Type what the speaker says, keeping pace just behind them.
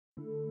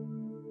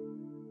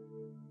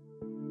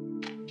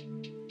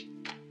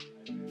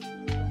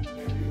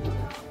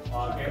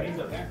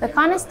The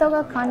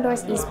Conestoga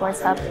Condors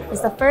Esports Hub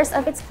is the first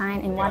of its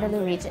kind in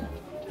Waterloo Region.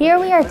 Here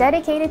we are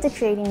dedicated to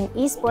creating an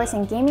esports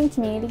and gaming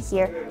community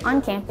here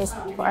on campus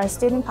for our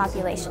student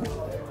population.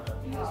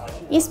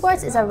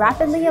 Esports is a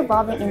rapidly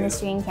evolving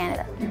industry in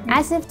Canada.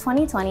 As of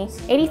 2020,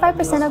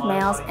 85% of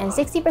males and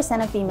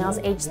 60% of females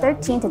aged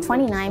 13 to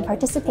 29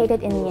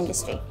 participated in the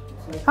industry.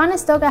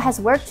 Conestoga has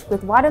worked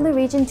with Waterloo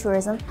Region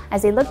Tourism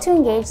as they look to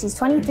engage these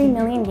 23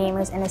 million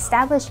gamers and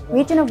establish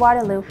Region of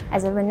Waterloo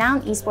as a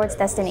renowned esports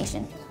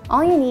destination.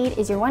 All you need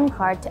is your one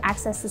card to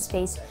access the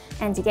space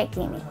and to get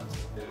gaming.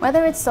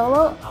 Whether it's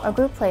solo or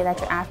group play that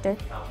you're after,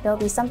 there'll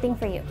be something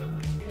for you.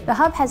 The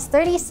Hub has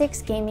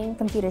 36 gaming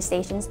computer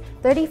stations,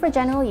 30 for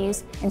general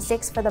use, and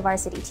 6 for the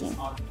varsity team.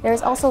 There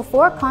is also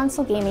 4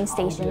 console gaming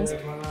stations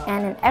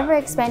and an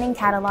ever-expanding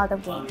catalog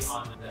of games.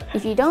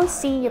 If you don't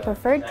see your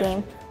preferred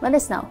game, let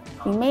us know.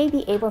 We may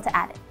be able to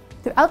add it.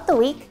 Throughout the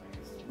week,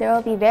 there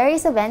will be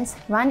various events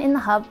run in the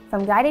Hub,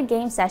 from guided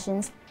game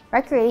sessions,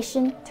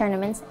 recreation,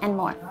 tournaments, and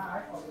more.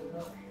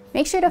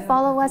 Make sure to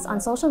follow us on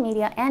social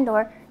media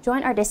and/or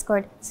join our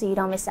Discord so you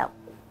don't miss out.